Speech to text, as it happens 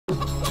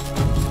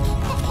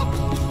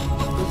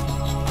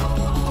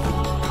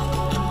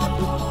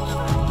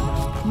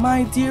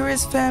My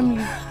dearest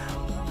family,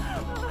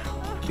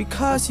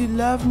 because you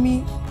love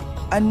me,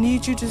 I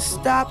need you to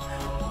stop,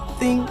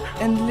 think,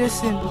 and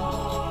listen.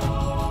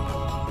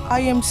 I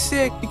am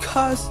sick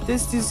because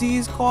this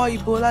disease called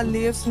Ebola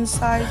lives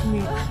inside me.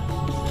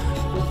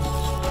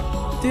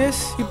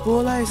 This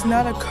Ebola is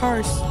not a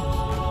curse.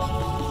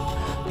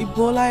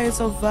 Ebola is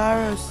a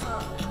virus.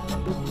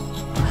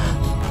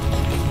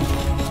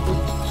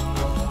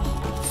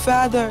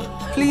 Father,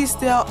 please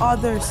tell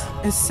others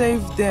and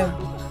save them.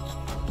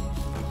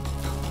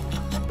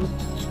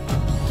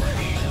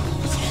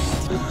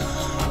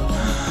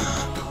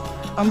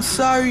 I'm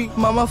sorry,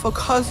 Mama, for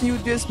causing you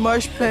this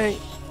much pain.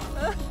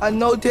 I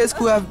know this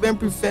could have been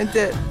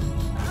prevented.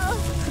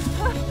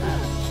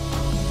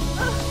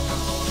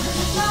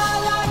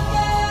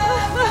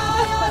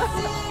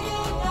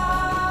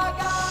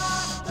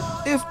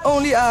 If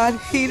only I had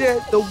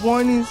heeded the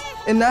warnings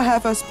and not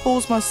have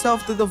exposed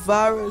myself to the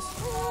virus.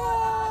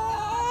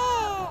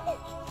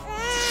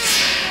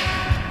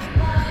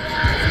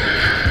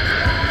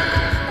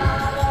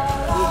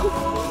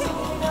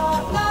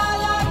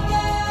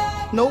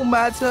 No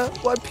matter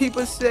what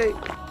people say,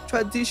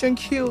 tradition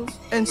kills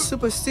and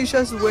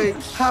superstitious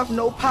ways have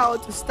no power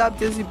to stop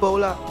this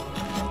Ebola.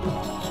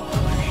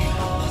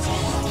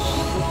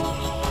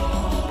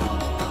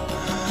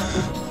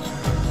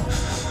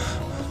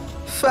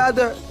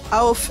 Father,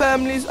 our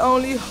family's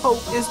only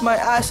hope is my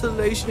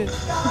isolation.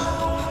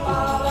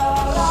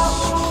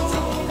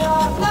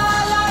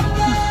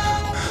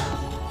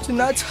 Do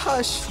not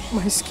touch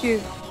my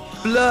skin,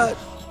 blood,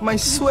 my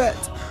sweat,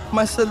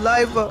 my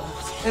saliva,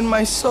 and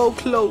my soul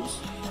close,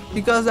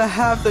 because I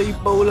have the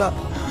Ebola.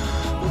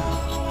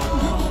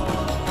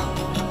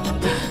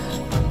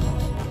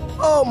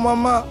 Oh,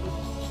 Mama,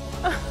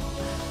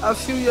 I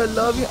feel your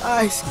loving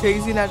eyes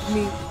gazing at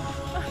me.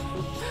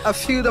 I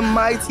feel the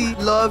mighty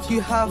love you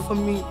have for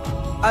me.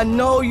 I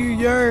know you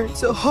yearn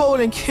to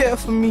hold and care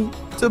for me,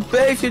 to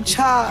bathe your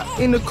child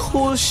in the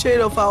cool shade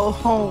of our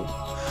home.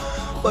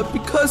 But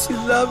because you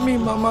love me,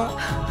 Mama,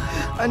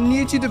 I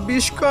need you to be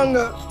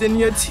stronger than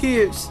your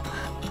tears.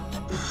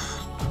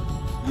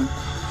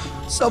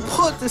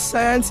 Support the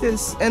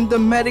scientists and the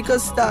medical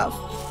staff.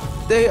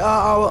 They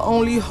are our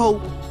only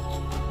hope.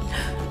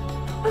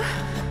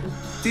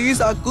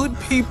 These are good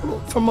people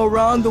from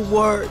around the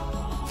world.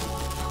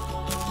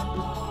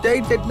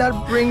 They did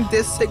not bring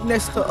this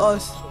sickness to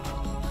us.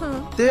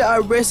 They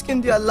are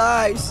risking their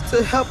lives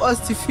to help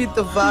us defeat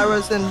the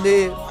virus and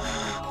live.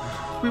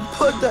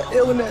 Report the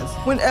illness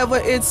whenever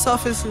it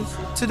surfaces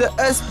to the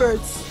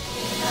experts.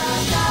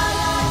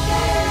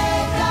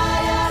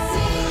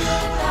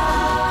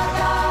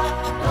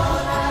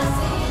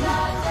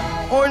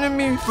 Honor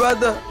me,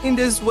 brother, in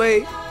this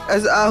way,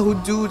 as I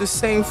would do the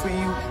same for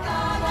you.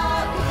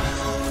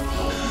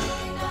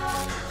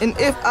 And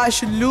if I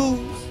should lose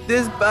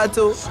this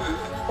battle,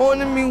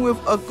 honor me with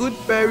a good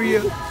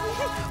burial,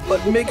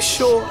 but make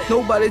sure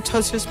nobody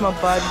touches my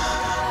body.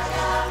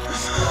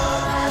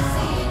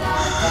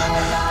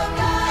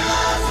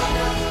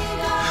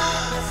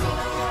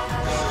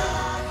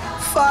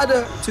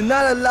 Father, do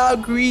not allow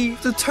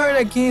greed to turn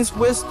against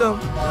wisdom.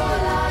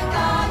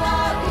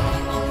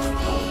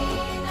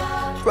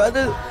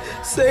 Brother,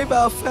 save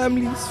our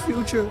family's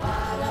future.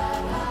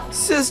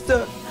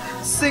 Sister,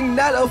 sing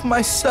not of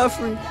my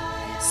suffering,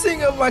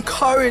 sing of my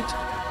courage.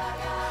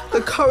 The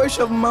courage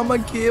of Mama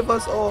gave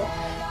us all.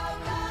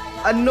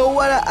 I know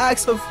what I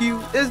ask of you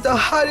is the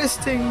hardest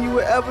thing you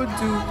will ever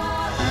do.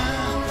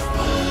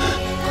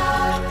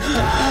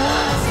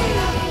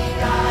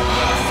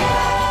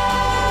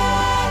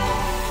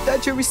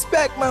 That you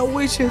respect my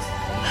wishes.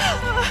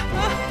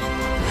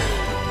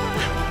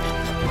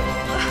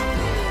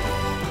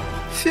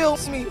 Fill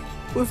me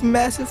with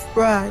massive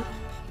pride.